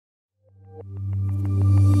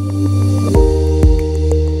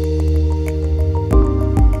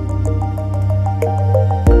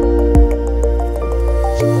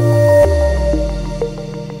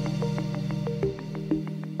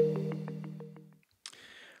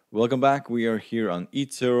Welcome back. We are here on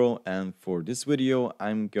eToro, and for this video,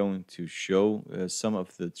 I'm going to show some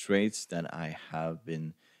of the trades that I have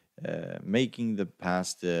been making the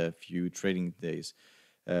past few trading days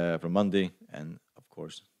from Monday and, of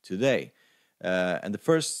course, today. And the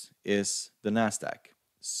first is the Nasdaq.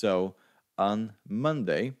 So on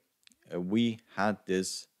Monday, we had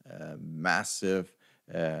this massive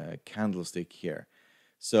candlestick here.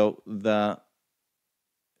 So the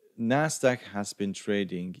Nasdaq has been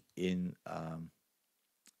trading in a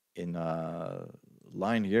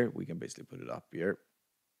line here. We can basically put it up here.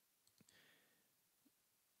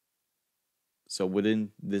 So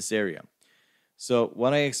within this area. So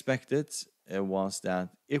what I expected was that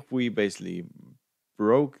if we basically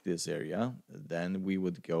broke this area, then we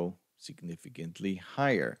would go significantly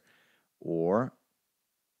higher, or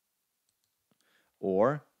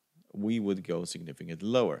we would go significantly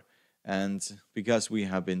lower. And because we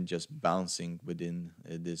have been just bouncing within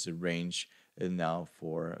this range now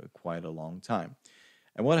for quite a long time.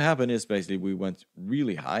 And what happened is basically we went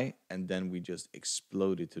really high and then we just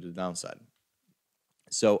exploded to the downside.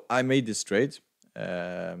 So I made this trade.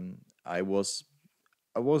 I was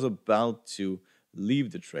about to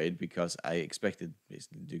leave the trade because I expected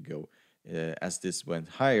basically to go as this went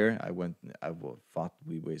higher. I thought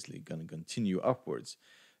we basically gonna continue upwards.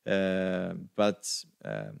 But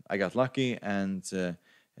I got lucky and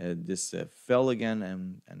this fell again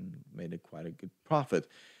and made quite a good profit.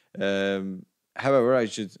 However, I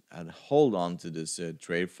should hold on to this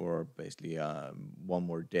trade for basically one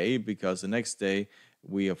more day, because the next day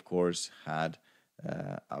we, of course, had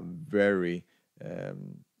a very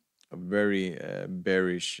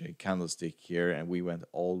bearish candlestick here, and we went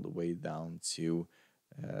all the way down to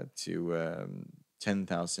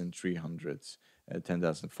 10,300.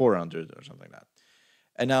 10,400 or something like that.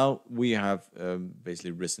 And now we have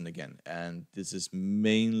basically risen again. And this is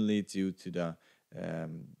mainly due to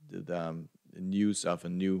the news of a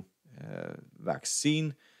new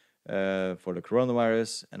vaccine for the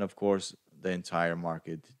coronavirus. And of course, the entire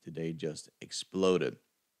market today just exploded.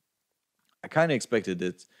 I kind of expected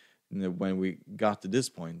it, when we got to this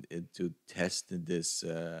point, to test this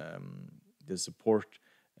support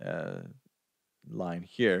line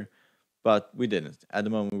here. But we didn't. At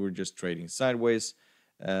the moment, we were just trading sideways.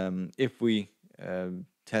 If we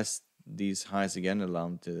test these highs again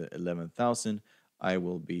around to 11,000, I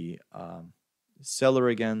will be a seller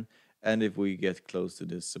again. And if we get close to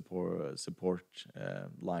this support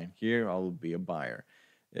line here, I will be a buyer.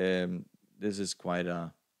 This is quite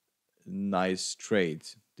a nice trade,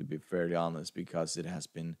 to be fairly honest, because it has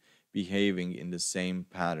been behaving in the same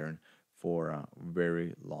pattern for a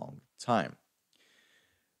very long time.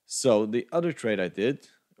 So the other trade I did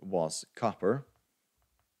was copper.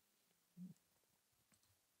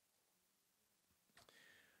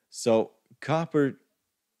 So copper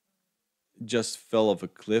just fell off a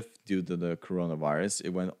cliff due to the coronavirus. It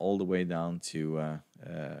went all the way down to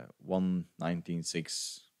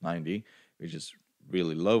 119,690, which is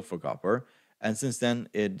really low for copper. And since then,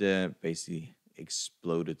 it basically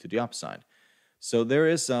exploded to the upside. So there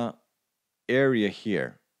is a area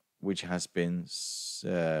here which has been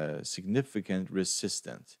significant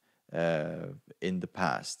resistant in the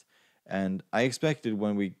past. And I expected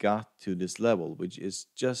when we got to this level, which is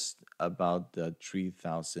just about the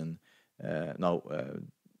 3,000,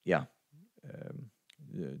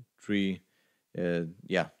 $3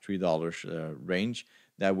 range,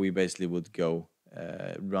 that we basically would go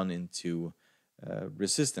run into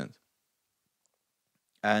resistance.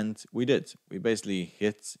 And we did. We basically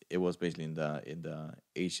hit. It was basically in the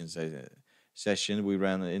Asian session. We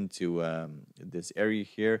ran into this area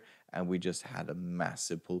here, and we just had a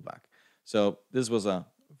massive pullback. So this was a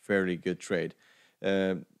fairly good trade.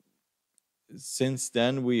 Since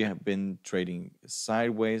then, we have been trading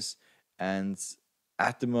sideways, and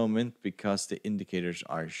at the moment, because the indicators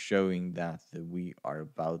are showing that we are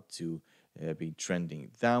about to be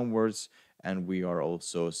trending downwards, and we are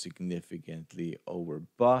also significantly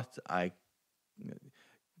overbought, I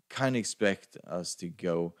kind of expect us to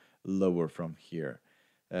go lower from here.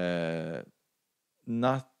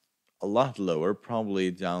 Not a lot lower, probably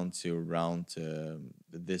down to around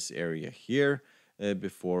this area here,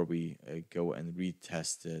 before we go and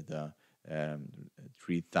retest the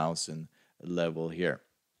 3,000 level here.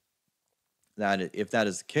 That if that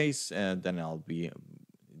is the case, then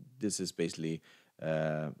this is basically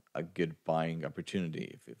a good buying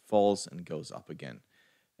opportunity if it falls and goes up again,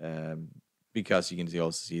 because you can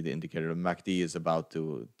also see the indicator of MACD is about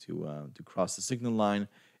to cross the signal line,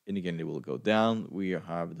 indicating it will go down. We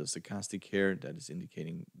have the stochastic here that is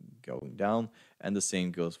indicating going down, and the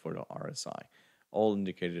same goes for the RSI. all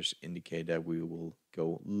indicators indicate that we will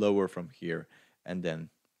go lower from here, and then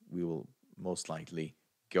we will most likely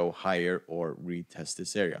go higher or retest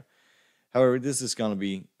this area. However, this is going to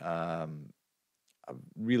be a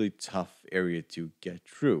really tough area to get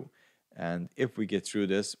through. And if we get through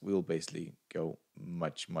this, we'll basically go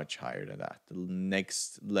much, much higher than that. The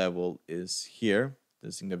next level is here.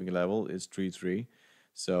 The significant level is 3.3.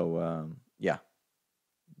 So yeah,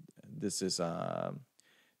 this is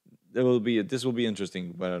this will be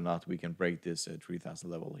interesting whether or not we can break this 3,000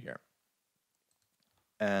 level here.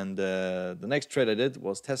 And the next trade I did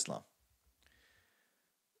was Tesla.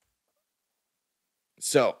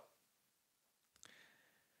 So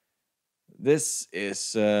this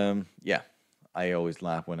is yeah, I always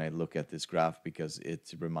laugh when I look at this graph because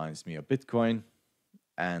it reminds me of Bitcoin,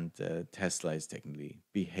 and Tesla is technically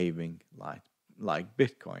behaving like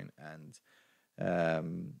Bitcoin. And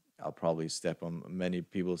I'll probably step on many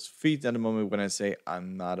people's feet at the moment when I say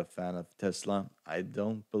I'm not a fan of Tesla. I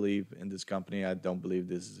don't believe in this company. I don't believe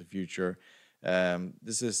this is the future.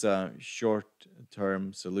 This is a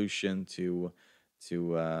short-term solution to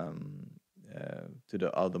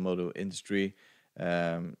the automotive industry.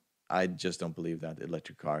 I just don't believe that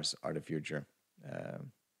electric cars are the future.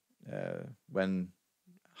 When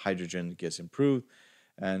hydrogen gets improved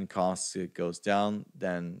and costs goes down,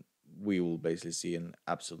 then we will basically see an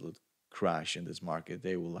absolute crash in this market.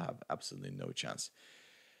 They will have absolutely no chance.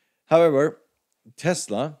 However,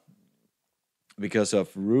 Tesla, because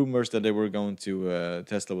of rumors that they were going to,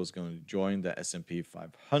 Tesla was going to join the S&P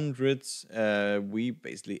 500, we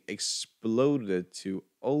basically exploded to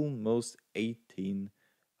almost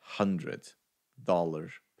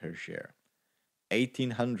 $1,800 per share.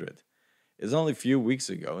 1,800. It's only a few weeks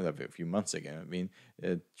ago, a few months ago. I mean,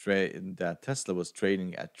 that Tesla was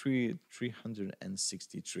trading at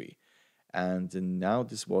 363, and now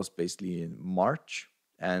this was basically in March,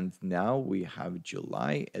 and now we have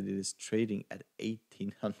July, and it is trading at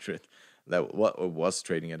 1,800 level. What was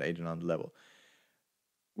trading at 1,800 level,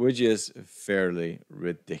 which is fairly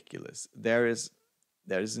ridiculous. There is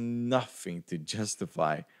nothing to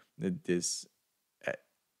justify this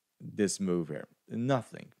move here.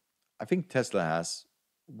 Nothing. I think Tesla has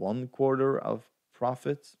 1/4 of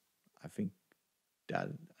profit. I think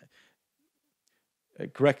that.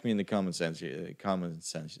 Correct me in the comment section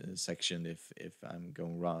if I'm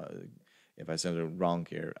going wrong, if I said it wrong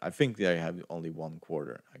here. I think they have only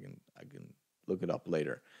 1/4. I can look it up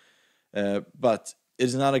later. But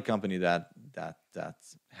it's not a company that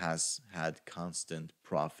has had constant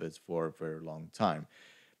profits for a very long time,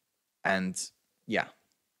 and yeah.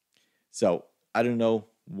 So I don't know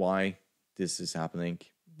why this is happening.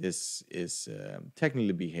 This is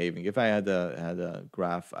technically behaving. If I had a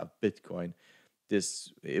graph of Bitcoin,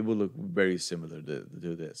 it would look very similar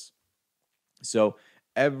to this. So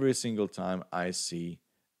every single time I see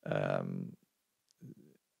a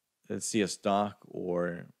stock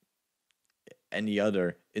or any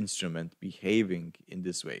other instrument behaving in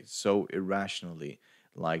this way, so irrationally,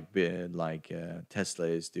 like Tesla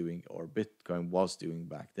is doing or Bitcoin was doing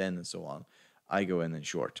back then, and so on, I go in and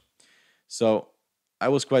short. So I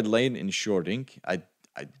was quite late in shorting. I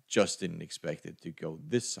just didn't expect it to go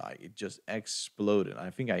this high. It just exploded.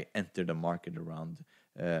 I think I entered the market around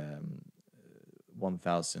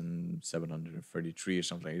 1,733 or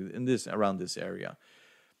something around this area,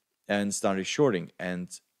 and started shorting.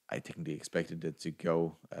 And I technically expected it to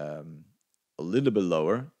go a little bit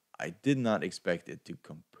lower. I did not expect it to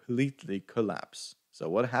completely collapse. So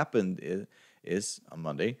what happened is on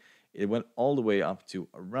Monday, it went all the way up to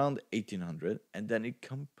around 1,800, and then it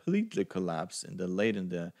completely collapsed late in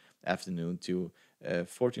the afternoon to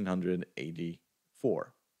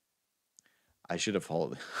 1,484. I should have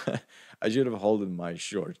held my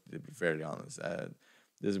short, to be fairly honest.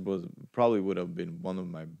 This would have been one of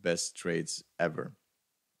my best trades ever.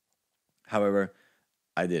 However,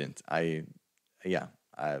 I didn't. I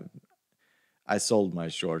sold my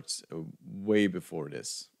shorts way before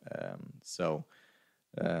this.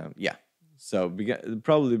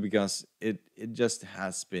 Probably because it just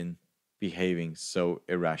has been behaving so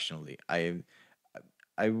irrationally. I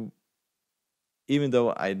even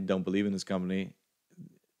though I don't believe in this company,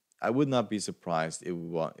 I would not be surprised if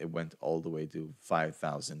it went all the way to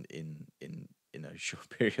 5,000 in a short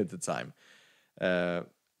period of time.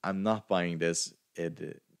 I'm not buying this.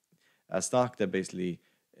 A stock that basically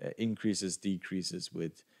increases, decreases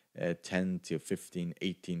with 10 to 15,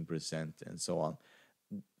 18%, and so on.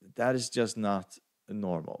 That is just not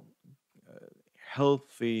normal.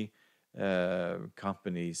 Healthy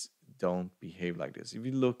companies don't behave like this. If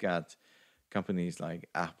you look at companies like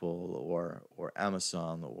Apple or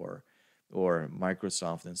Amazon or or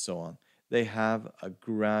Microsoft and so on, they have a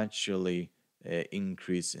gradually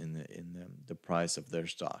increase in the price of their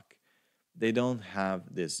stock. They don't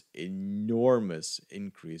have this enormous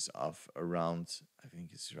increase of around, I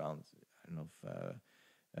think it's around, I don't know,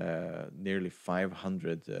 nearly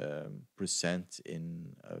 500%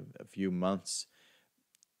 in a few months.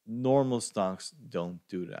 Normal stocks don't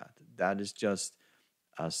do that. That is just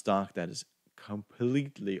a stock that is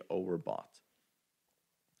completely overbought.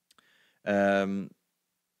 Um,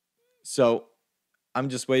 so I'm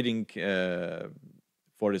just waiting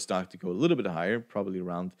for the stock to go a little bit higher, probably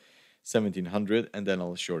around 1700, and then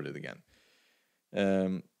I'll short it again.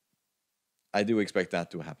 I do expect that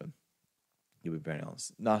to happen, to be very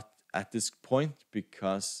honest. Not at this point,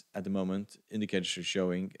 because at the moment, indicators are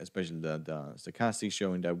showing, especially the stochastic,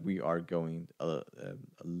 showing that we are going a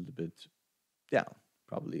little bit down.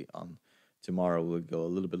 Probably on tomorrow we'll go a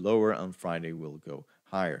little bit lower, on Friday we'll go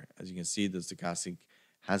higher. As you can see, the stochastic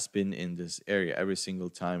has been in this area every single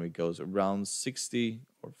time. It goes around 60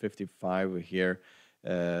 or 55 here,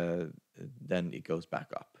 then it goes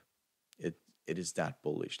back up. It is that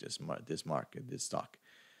bullish, this market, this stock.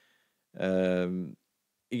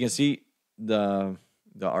 You can see the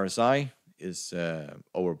RSI is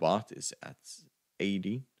overbought, is at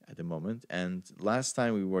 80 at the moment. And last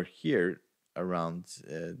time we were here around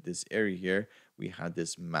this area here, we had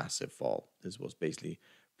this massive fall. This was basically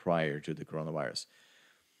prior to the coronavirus.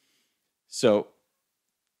 So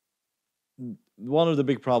one of the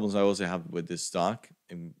big problems I also have with this stock,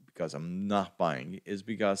 and because I'm not buying, is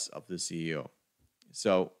because of the CEO.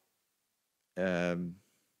 So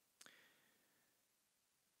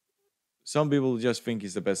some people just think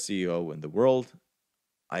he's the best CEO in the world.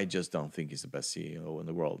 I just don't think he's the best CEO in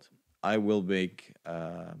the world. I will make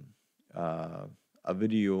a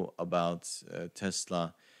video about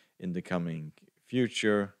Tesla in the coming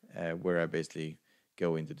future, where I basically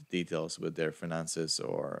go into the details with their finances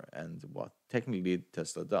and what technically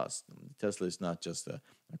Tesla does. Tesla is not just a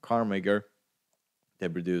car maker; they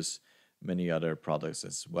produce many other products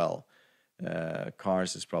as well.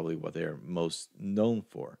 Cars is probably what they're most known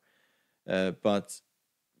for, but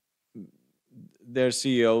their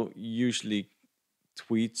CEO usually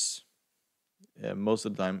tweets, most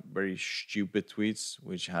of the time very stupid tweets,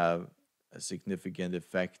 which have a significant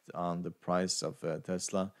effect on the price of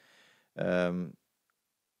Tesla.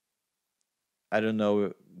 I don't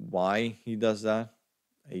know why he does that.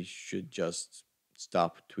 He should just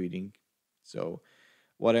stop tweeting. So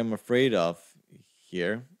what I'm afraid of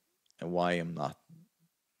here, and why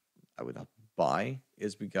I would not buy,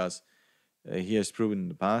 is because he has proven in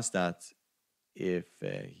the past that if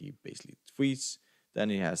he basically tweets, then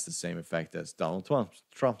it has the same effect as Donald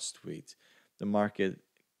Trump's tweet. The market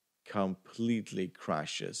completely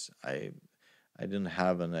crashes. I didn't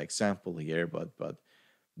have an example here, but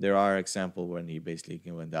there are examples when he basically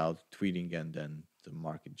went out tweeting, and then the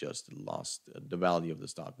market just lost, the value of the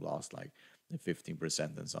stock lost like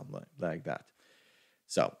 15% and something like that.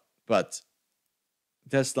 So, but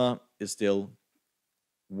Tesla is still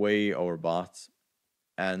way overbought,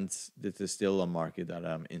 and this is still a market that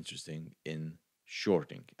I'm interested in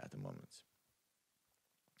shorting at the moment.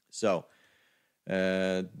 So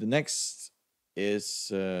the next is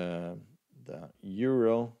the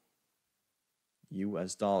euro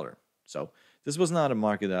US dollar. So this was not a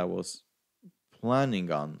market that I was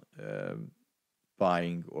planning on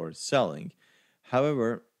buying or selling.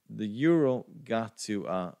 However, the euro got to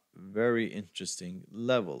a very interesting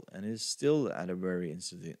level and is still at a very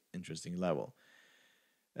interesting level.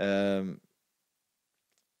 If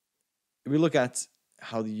we look at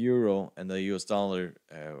how the euro and the US dollar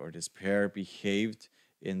or this pair behaved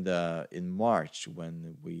in March,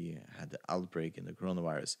 when we had the outbreak in the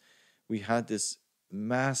coronavirus, we had this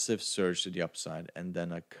massive surge to the upside and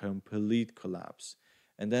then a complete collapse.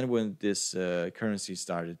 And then when this currency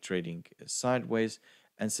started trading sideways,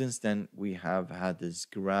 and since then we have had this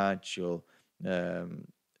gradual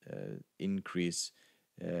increase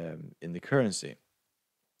in the currency.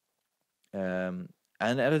 And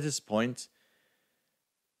at this point,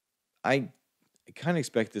 I kind of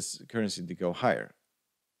expect this currency to go higher.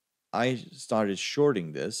 I started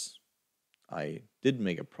shorting this. I did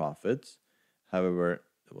make a profit. However,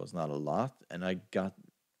 it was not a lot, and I got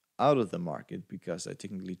out of the market because I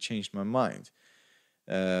technically changed my mind.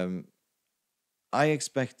 I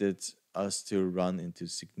expected us to run into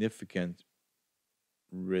significant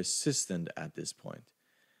resistance at this point.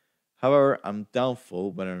 However, I'm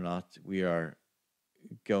doubtful whether or not we are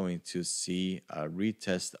going to see a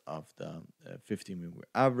retest of the 50-moving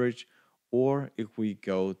average, or if we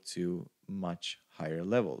go to much higher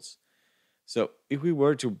levels. So if we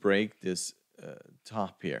were to break this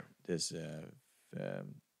top here, this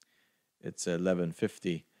it's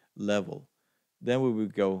 1150 level, then we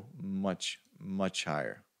would go much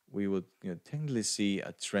higher. We would technically see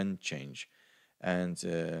a trend change, and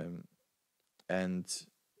and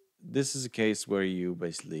this is a case where you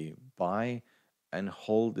basically buy and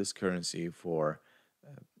hold this currency for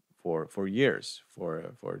years,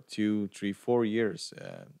 for 2, 3, 4 years,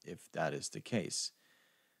 if that is the case.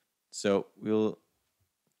 So we'll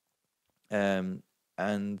and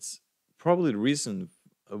probably the reason,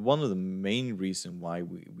 one of the main reason why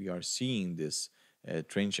we are seeing this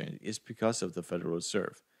trend change is because of the Federal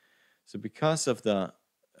Reserve. So because of the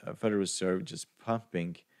Federal Reserve just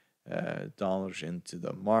pumping dollars into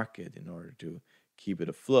the market in order to keep it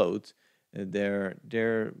afloat, their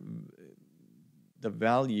the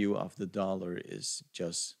value of the dollar is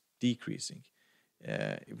just decreasing.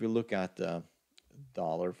 If we look at the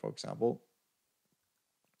dollar, for example,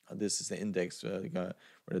 this is the index where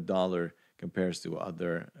the dollar compares to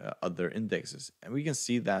other indexes, and we can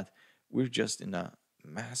see that we're just in a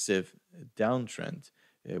massive downtrend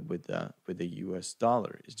with the U.S.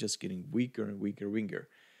 dollar. It's just getting weaker and weaker, weaker,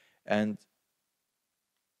 and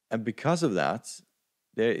because of that,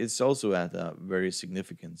 there it's also at a very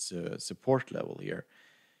significant support level here.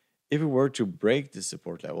 If we were to break the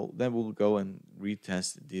support level, then we'll go and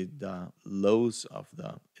retest the lows of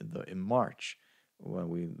in March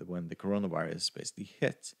when the coronavirus basically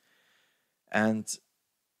hit, and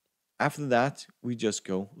after that we just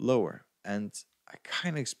go lower. And I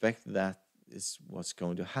kind of expect that is what's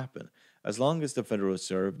going to happen. As long as the Federal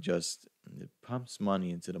Reserve just pumps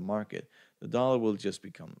money into the market, the dollar will just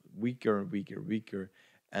become weaker and weaker, weaker,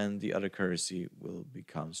 and the other currency will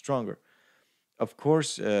become stronger. Of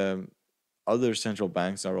course, other central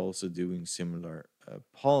banks are also doing similar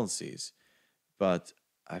policies, but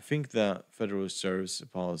I think the Federal Reserve's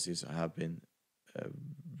policies have been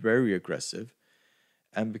very aggressive,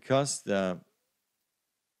 and because the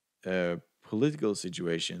political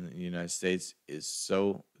situation in the United States is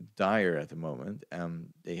so dire at the moment,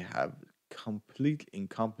 and they have complete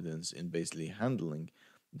incompetence in basically handling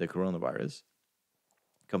the coronavirus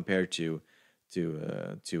compared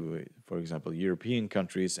for example, European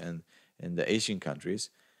countries and the Asian countries,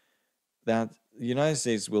 that the United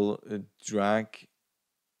States will drag.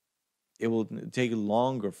 It will take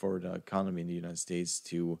longer for the economy in the United States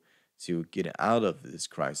to get out of this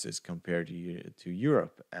crisis compared to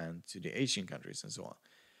Europe and to the Asian countries and so on.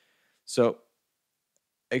 So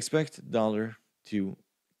expect dollar to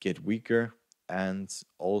get weaker, and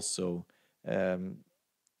um,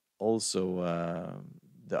 also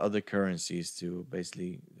the other currencies to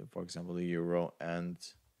basically, for example, the euro and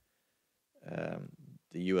um,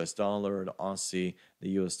 the US dollar, the Aussie, the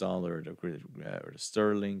US dollar, the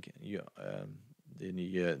sterling,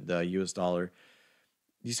 the US dollar.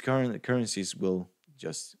 These current currencies will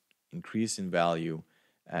just increase in value,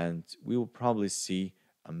 and we will probably see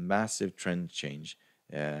a massive trend change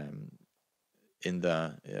in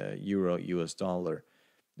the euro US dollar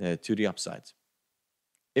to the upside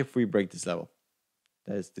if we break this level.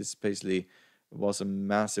 This basically was a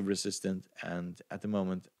massive resistance, and at the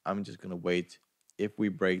moment, I'm just gonna wait. If we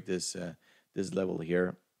break this level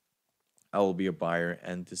here, I will be a buyer,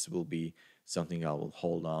 and this will be something I will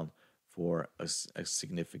hold on for a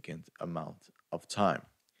significant amount of time.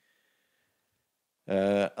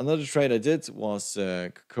 Another trade I did was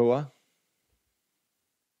Cocoa.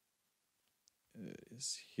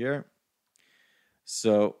 Is here.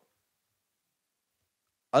 So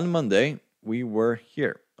on Monday we were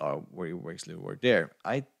here. We actually were there.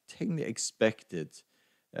 I technically expected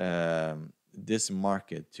this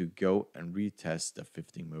market to go and retest the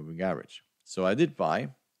 15 moving average. So I did buy,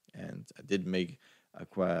 and I did make a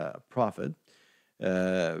profit,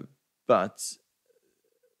 but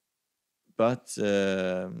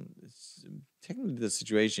technically the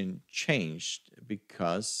situation changed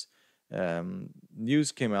because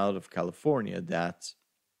news came out of California that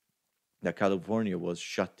California was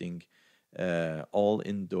shutting all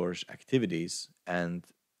indoors activities, and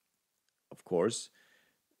of course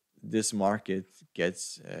this market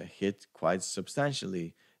gets hit quite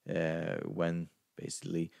substantially when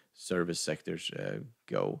basically service sectors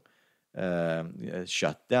go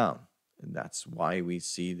shut down. And that's why we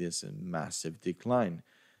see this massive decline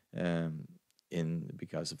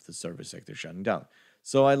because of the service sector shutting down.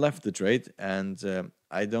 So I left the trade, and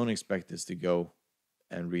I don't expect this to go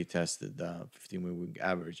and retest the 15-moving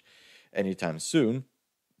average anytime soon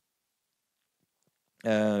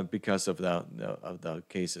because of the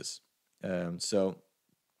cases. So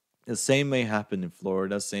the same may happen in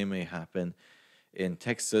Florida. Same may happen in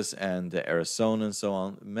Texas and Arizona and so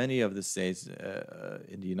on, many of the states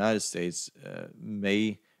in the United States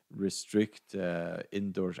may restrict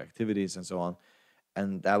indoor activities and so on,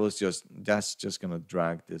 and that's just going to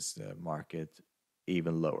drag this market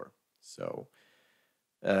even lower. So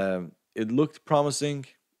it looked promising,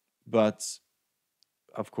 but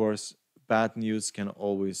of course, bad news can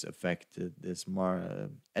always affect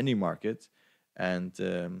any market, and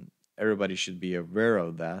everybody should be aware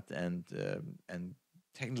of that and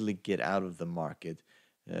technically get out of the market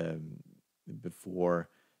um, before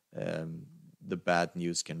the bad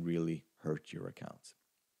news can really hurt your account.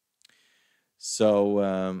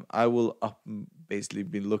 So I will basically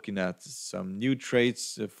be looking at some new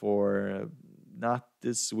trades for not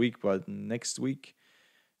this week but next week.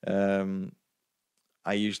 Um,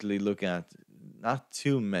 I usually look at not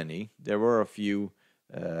too many. There were a few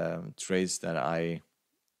trades that I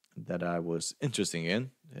was interested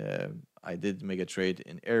in. I did make a trade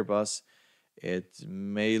in Airbus. It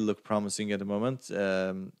may look promising at the moment.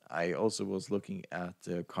 I also was looking at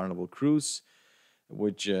Carnival Cruise,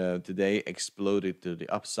 which today exploded to the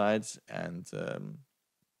upsides, and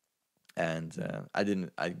I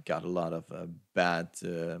didn't. I got a lot of bad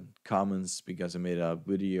comments because I made a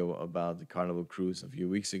video about the Carnival Cruise a few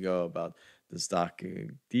weeks ago about the stock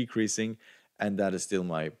decreasing, and that is still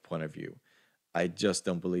my point of view. I just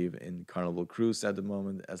don't believe in Carnival Cruise at the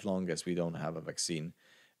moment as long as we don't have a vaccine.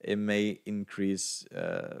 It may increase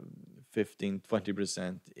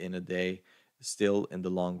 15-20% in a day, still in the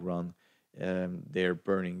long run. They're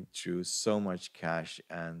burning through so much cash,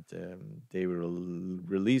 and they will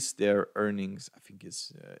release their earnings, I think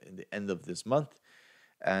it's in the end of this month,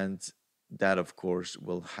 and that of course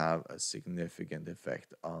will have a significant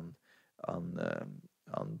effect on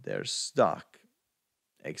their stock.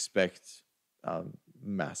 Expect a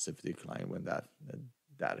massive decline when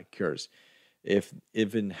that occurs, if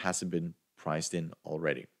it hasn't been priced in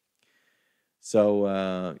already.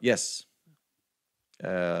 So yes,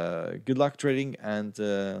 good luck trading, and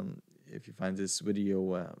if you find this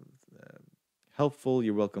video helpful,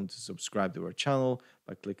 you're welcome to subscribe to our channel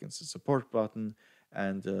by clicking the support button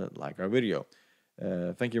and like our video.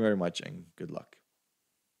 Thank you very much and good luck.